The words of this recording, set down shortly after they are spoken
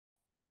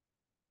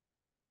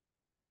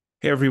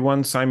Hey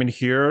everyone, Simon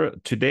here.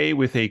 Today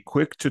with a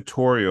quick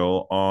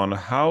tutorial on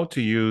how to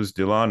use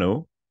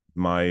Dilanu,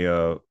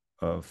 my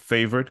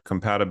favorite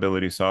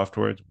compatibility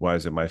software. Why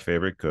is it my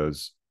favorite?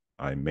 Because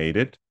I made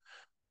it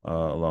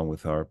along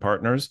with our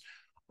partners.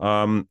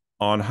 On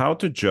how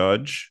to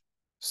judge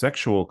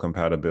sexual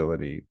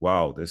compatibility.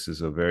 Wow, this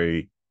is a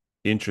very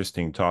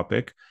interesting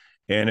topic.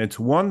 And it's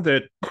one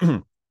that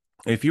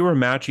if you were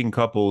matching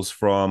couples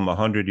from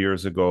 100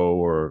 years ago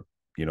or,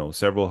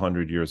 several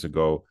hundred years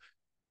ago,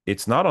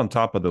 it's not on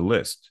top of the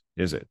list,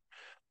 is it?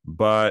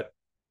 But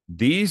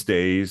these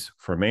days,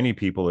 for many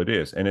people, it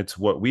is. And it's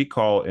what we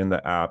call in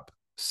the app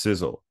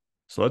Sizzle.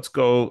 So let's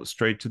go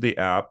straight to the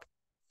app.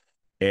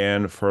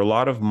 And for a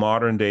lot of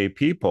modern day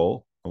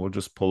people, we'll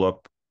just pull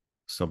up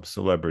some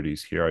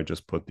celebrities here. I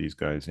just put these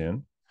guys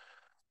in.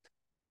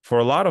 For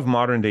a lot of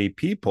modern day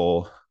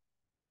people,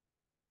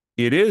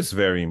 it is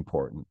very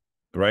important,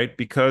 right?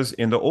 Because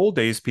in the old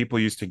days, people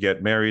used to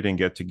get married and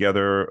get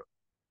together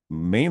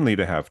mainly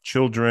to have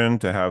children,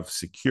 to have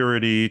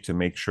security, to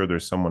make sure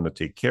there's someone to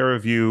take care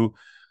of you.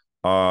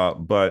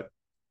 But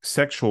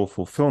sexual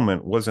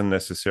fulfillment wasn't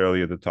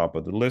necessarily at the top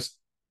of the list.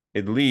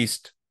 At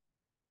least,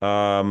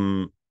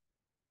 um,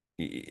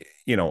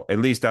 at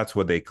least that's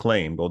what they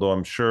claimed. Although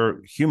I'm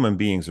sure human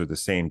beings are the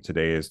same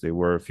today as they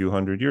were a few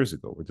hundred years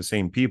ago. We're the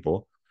same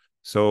people,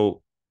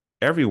 so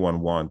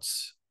everyone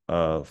wants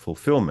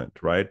fulfillment,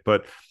 right?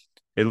 But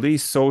at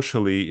least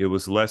socially, it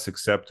was less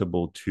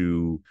acceptable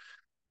to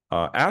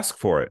ask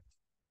for it.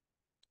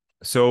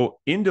 So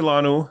in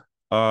Delano,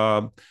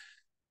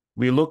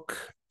 we look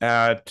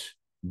at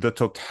the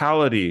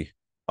totality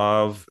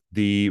of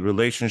the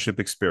relationship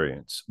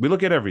experience. We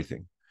look at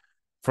everything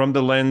from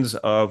the lens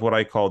of what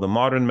I call the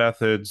modern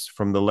methods,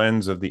 from the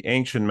lens of the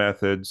ancient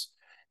methods,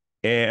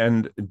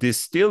 and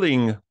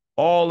distilling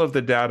all of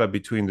the data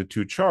between the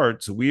two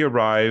charts, we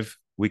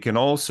can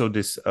also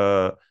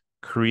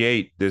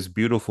create this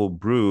beautiful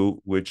brew,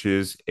 which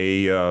is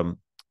a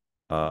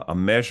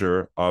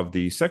measure of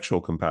the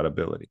sexual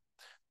compatibility,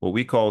 what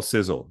we call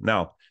Sizzle.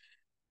 Now,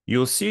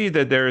 you'll see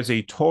that there is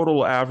a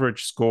total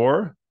average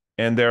score,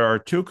 and there are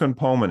two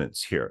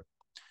components here.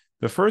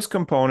 The first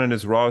component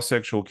is raw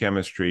sexual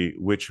chemistry,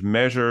 which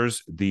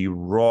measures the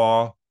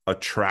raw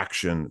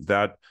attraction,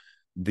 that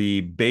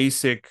the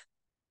basic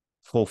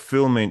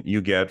fulfillment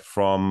you get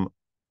from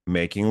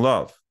making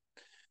love.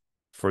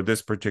 For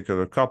this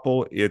particular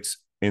couple, it's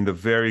in the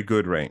very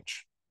good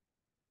range.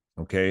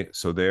 Okay,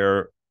 so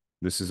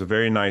this is a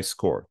very nice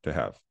score to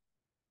have.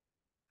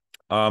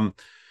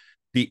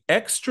 The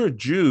extra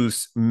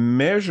juice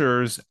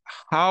measures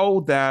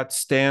how that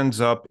stands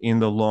up in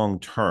the long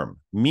term,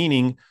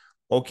 meaning,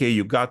 okay,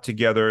 you got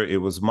together, it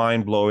was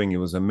mind blowing, it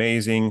was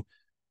amazing.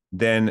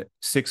 Then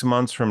 6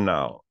 months from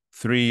now,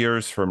 3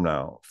 years from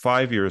now,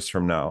 5 years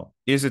from now,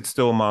 is it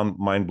still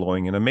mind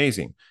blowing and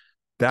amazing?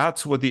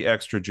 That's what the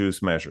extra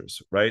juice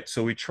measures, right?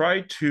 So we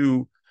try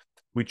to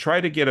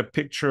get a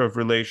picture of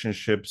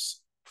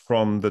relationships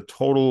from the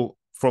total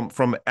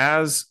from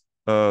as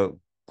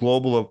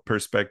global a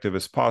perspective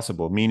as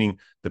possible, meaning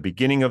the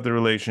beginning of the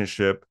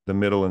relationship, the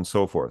middle, and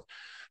so forth.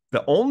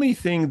 The only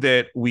thing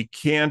that we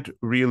can't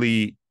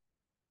really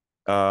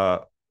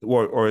or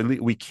at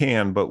least we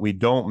can, but we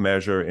don't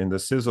measure in the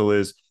Sizzle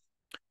is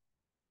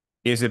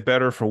it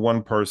better for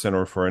one person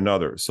or for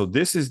another? So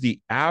this is the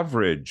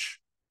average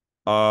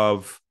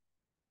of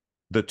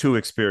the two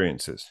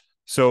experiences.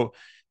 So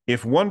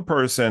if one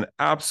person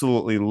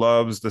absolutely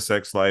loves the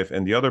sex life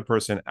and the other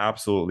person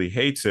absolutely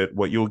hates it,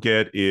 what you'll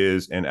get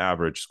is an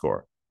average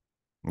score.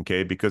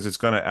 Okay, because it's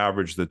going to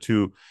average the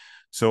two.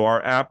 So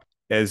our app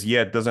as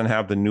yet doesn't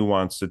have the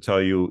nuance to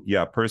tell you,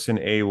 yeah, person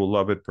A will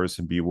love it,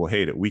 person B will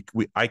hate it.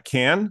 I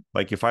can,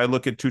 like, if I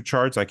look at two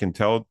charts, I can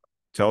tell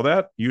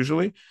that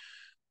usually,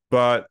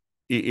 but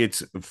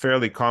it's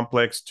fairly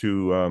complex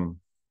to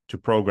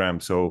program.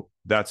 So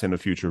that's in a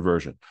future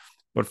version.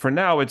 But for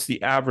now, it's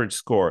the average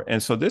score.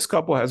 And so this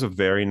couple has a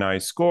very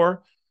nice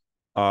score,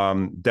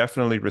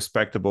 definitely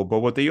respectable. But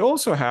what they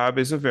also have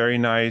is a very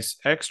nice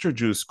extra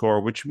juice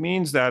score, which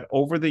means that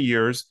over the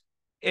years,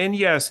 and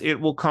yes, it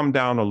will come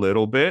down a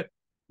little bit,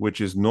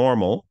 which is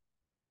normal,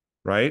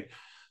 right?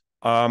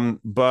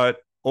 But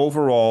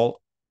overall,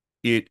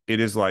 it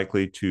is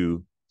likely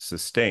to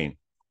sustain.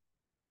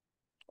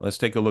 Let's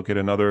take a look at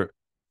another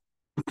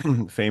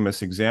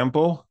famous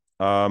example.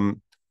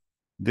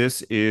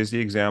 This is the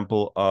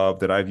example of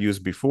that I've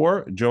used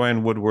before,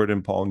 Joanne Woodward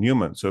and Paul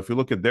Newman. So if you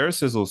look at their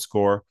Sizzle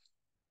score,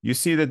 you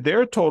see that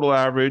their total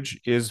average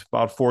is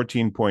about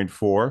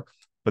 14.4,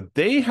 but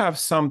they have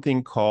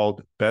something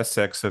called best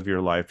sex of your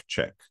life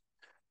check.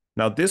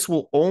 Now, this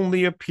will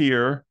only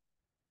appear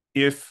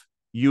if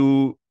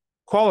you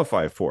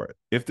qualify for it,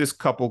 if this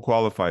couple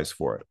qualifies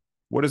for it.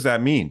 What does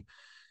that mean?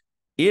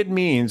 It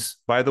means,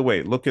 by the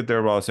way, look at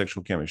their raw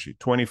sexual chemistry,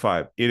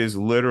 25. It is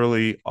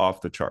literally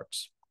off the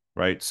charts,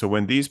 right? So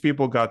when these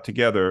people got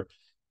together,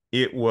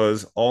 it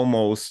was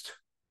almost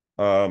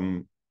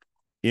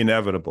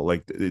inevitable.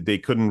 Like they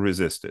couldn't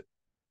resist it.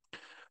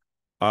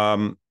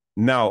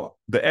 Now,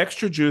 the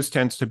extra juice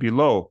tends to be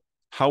low.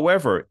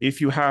 However,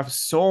 if you have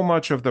so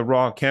much of the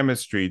raw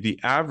chemistry, the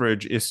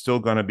average is still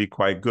going to be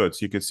quite good.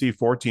 So you can see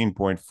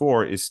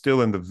 14.4 is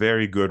still in the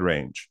very good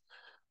range.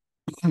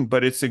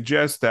 But it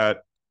suggests that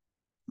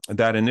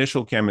that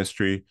initial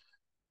chemistry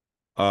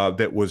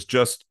that was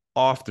just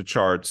off the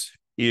charts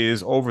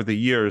is over the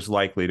years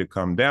likely to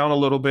come down a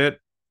little bit.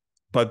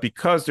 But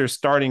because they're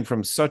starting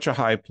from such a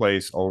high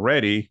place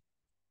already,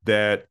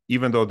 that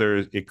even though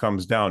it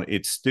comes down,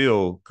 it's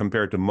still,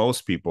 compared to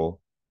most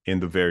people, in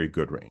the very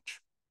good range.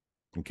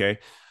 Okay.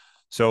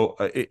 So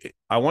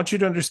I want you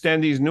to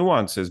understand these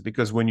nuances,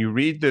 because when you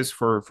read this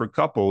for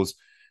couples,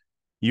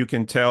 you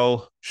can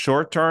tell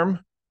short term,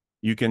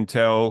 you can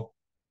tell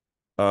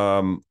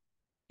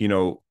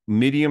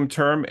medium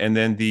term, and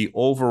then the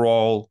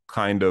overall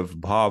kind of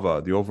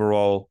bhava, the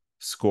overall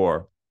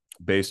score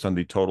based on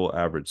the total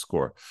average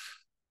score.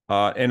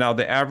 And now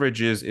the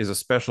average is a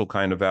special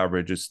kind of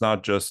average. It's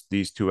not just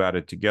these two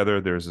added together.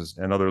 There's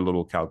another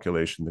little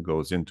calculation that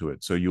goes into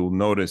it. So you'll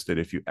notice that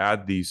if you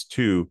add these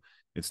two,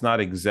 it's not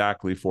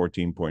exactly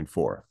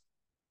 14.4.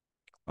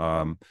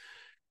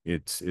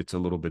 It's a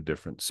little bit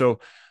different. So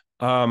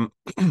now,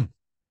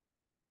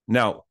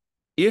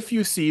 if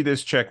you see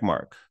this check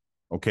mark,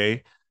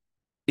 okay,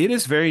 it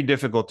is very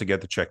difficult to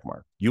get the check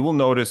mark. You will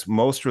notice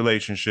most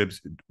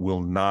relationships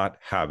will not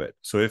have it.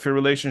 So if a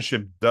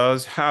relationship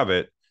does have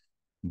it,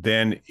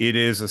 then it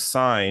is a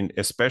sign,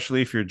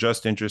 especially if you're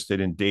just interested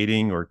in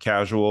dating or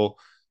casual,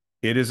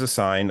 it is a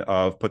sign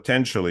of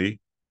potentially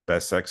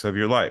best sex of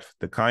your life.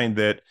 The kind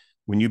that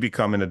when you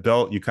become an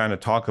adult, you kind of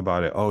talk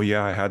about it. Oh,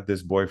 yeah, I had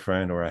this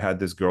boyfriend or I had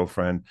this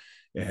girlfriend.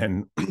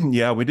 And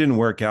yeah, we didn't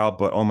work out,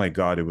 but oh my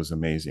God, it was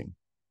amazing.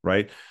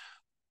 Right.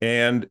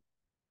 And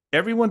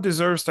everyone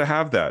deserves to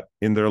have that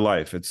in their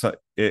life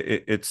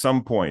at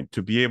some point,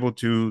 to be able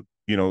to,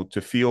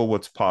 to feel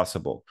what's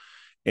possible.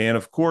 And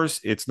of course,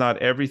 it's not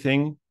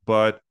everything,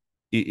 but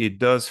it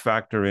does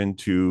factor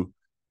into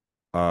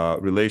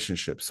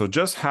relationships. So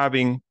just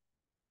having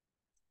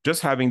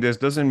this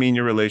doesn't mean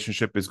your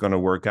relationship is going to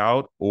work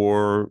out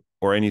or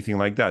anything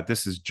like that.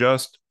 This is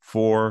just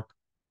for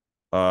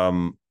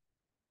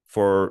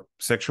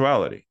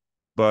sexuality.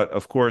 But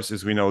of course,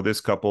 as we know,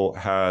 this couple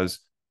has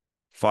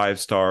 5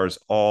 stars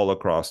all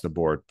across the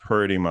board,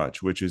 pretty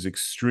much, which is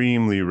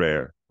extremely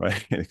rare,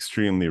 right?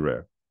 Extremely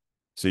rare.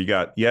 So you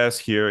got yes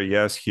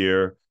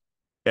here.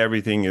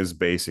 Everything is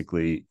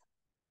basically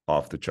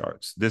off the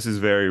charts. This is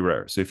very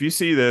rare. So if you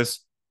see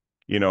this,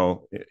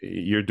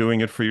 you're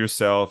doing it for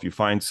yourself. You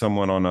find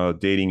someone on a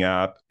dating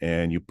app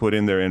and you put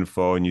in their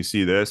info and you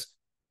see this,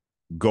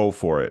 go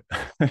for it.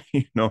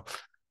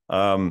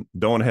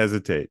 Don't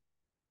hesitate.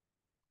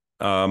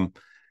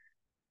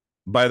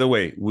 By the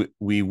way,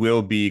 we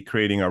will be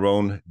creating our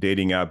own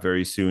dating app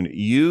very soon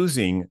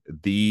using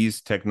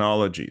these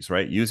technologies,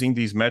 right? Using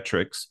these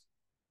metrics,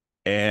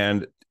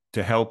 and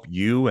to help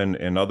you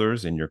and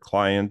others and your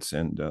clients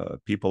and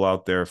people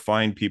out there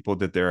find people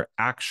that they're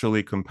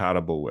actually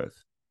compatible with,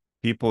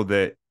 people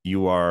that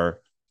you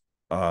are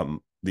that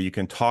you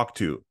can talk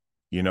to,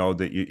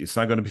 it's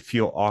not going to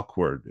feel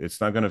awkward. It's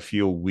not going to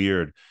feel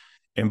weird.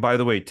 And by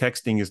the way,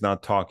 texting is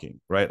not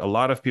talking, right? A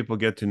lot of people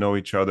get to know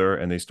each other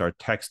and they start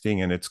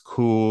texting and it's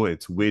cool,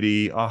 it's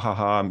witty, ah ha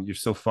ha, you're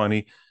so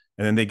funny.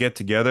 And then they get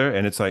together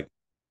and it's like,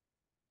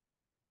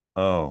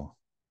 oh,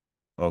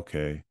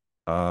 okay.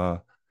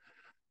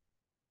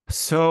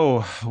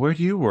 So where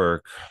do you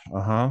work?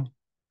 Uh-huh.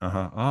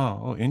 Uh-huh.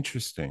 Oh,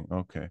 interesting.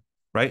 Okay.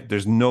 Right?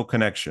 There's no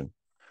connection.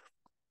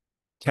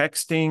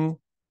 Texting,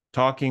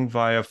 talking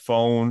via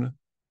phone,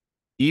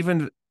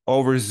 even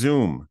over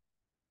Zoom,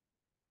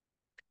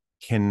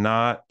 does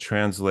not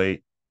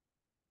translate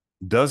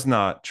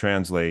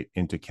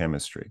into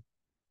chemistry.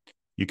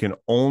 You can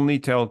only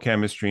tell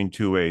chemistry in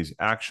 2 ways: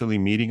 actually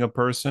meeting a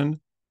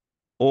person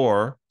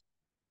or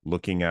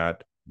looking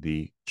at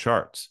the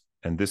charts.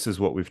 And this is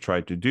what we've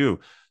tried to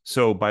do.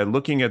 So by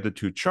looking at the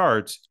 2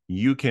 charts,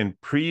 you can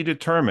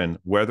predetermine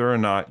whether or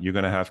not you're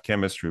going to have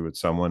chemistry with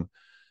someone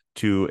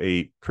to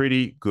a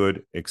pretty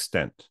good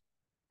extent.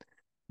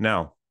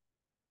 Now,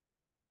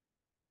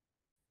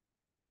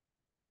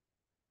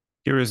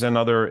 here is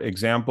another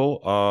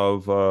example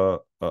of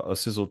a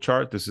Sizzle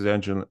chart. This is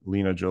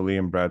Angelina Jolie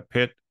and Brad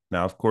Pitt.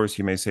 Now, of course,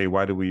 you may say,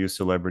 why do we use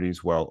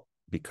celebrities? Well,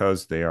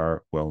 because they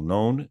are well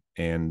known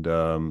and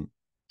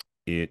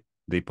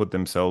they put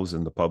themselves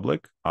in the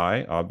public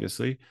eye,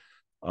 obviously.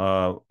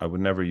 I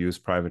would never use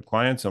private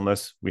clients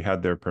unless we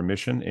had their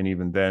permission, and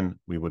even then,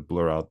 we would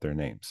blur out their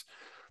names.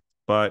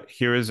 But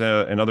here is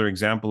another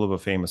example of a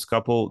famous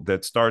couple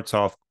that starts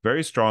off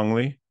very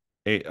strongly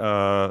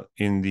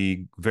in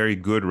the very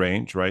good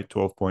range, right?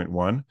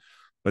 12.1.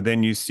 But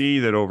then you see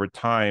that over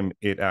time,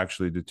 it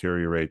actually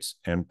deteriorates,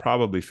 and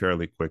probably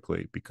fairly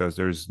quickly, because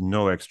there's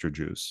no extra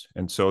juice.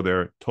 And so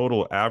their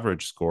total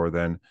average score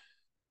then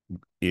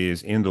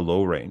is in the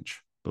low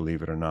range,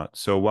 believe it or not.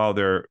 So while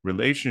their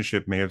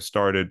relationship may have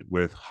started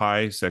with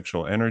high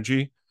sexual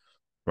energy,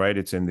 right?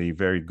 It's in the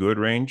very good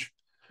range.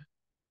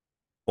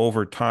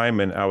 Over time,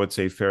 and I would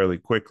say fairly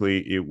quickly,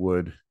 it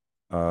would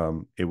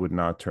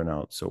not turn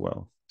out so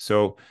well.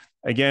 So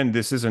Again,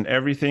 this isn't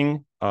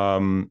everything,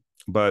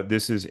 but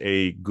this is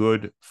a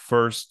good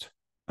first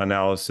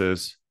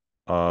analysis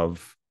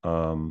of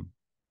a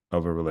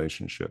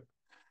relationship.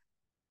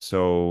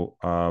 So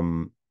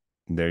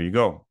there you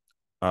go.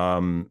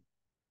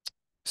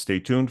 Stay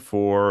tuned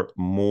for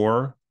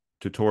more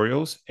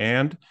tutorials.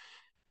 And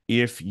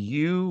if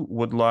you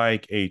would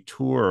like a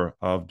tour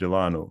of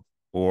Dilanu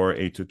or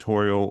a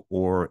tutorial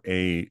or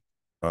a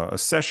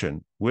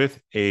session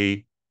with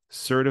a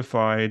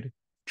certified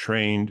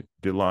trained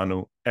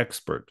Dilanu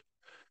expert,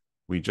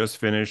 we just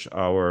finished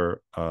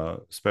our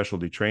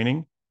specialty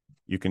training.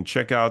 You can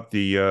check out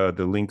the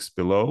links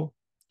below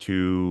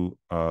to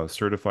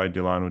certified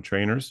Dilanu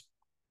trainers,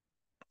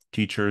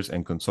 teachers,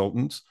 and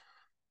consultants,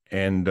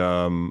 and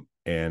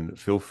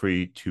feel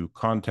free to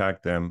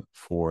contact them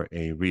for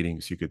a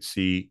reading so you could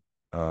see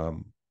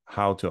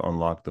how to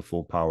unlock the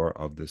full power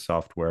of the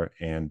software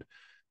and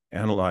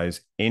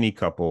analyze any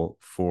couple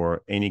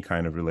for any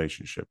kind of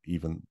relationship,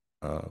 even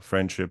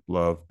friendship,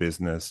 love,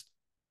 business,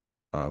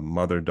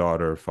 mother,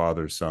 daughter,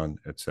 father, son,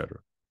 etc.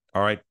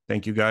 All right.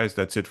 Thank you, guys.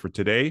 That's it for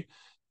today.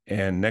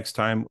 And next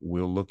time,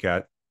 we'll look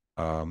at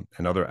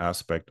another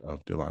aspect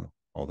of Dilanu.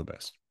 All the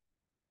best.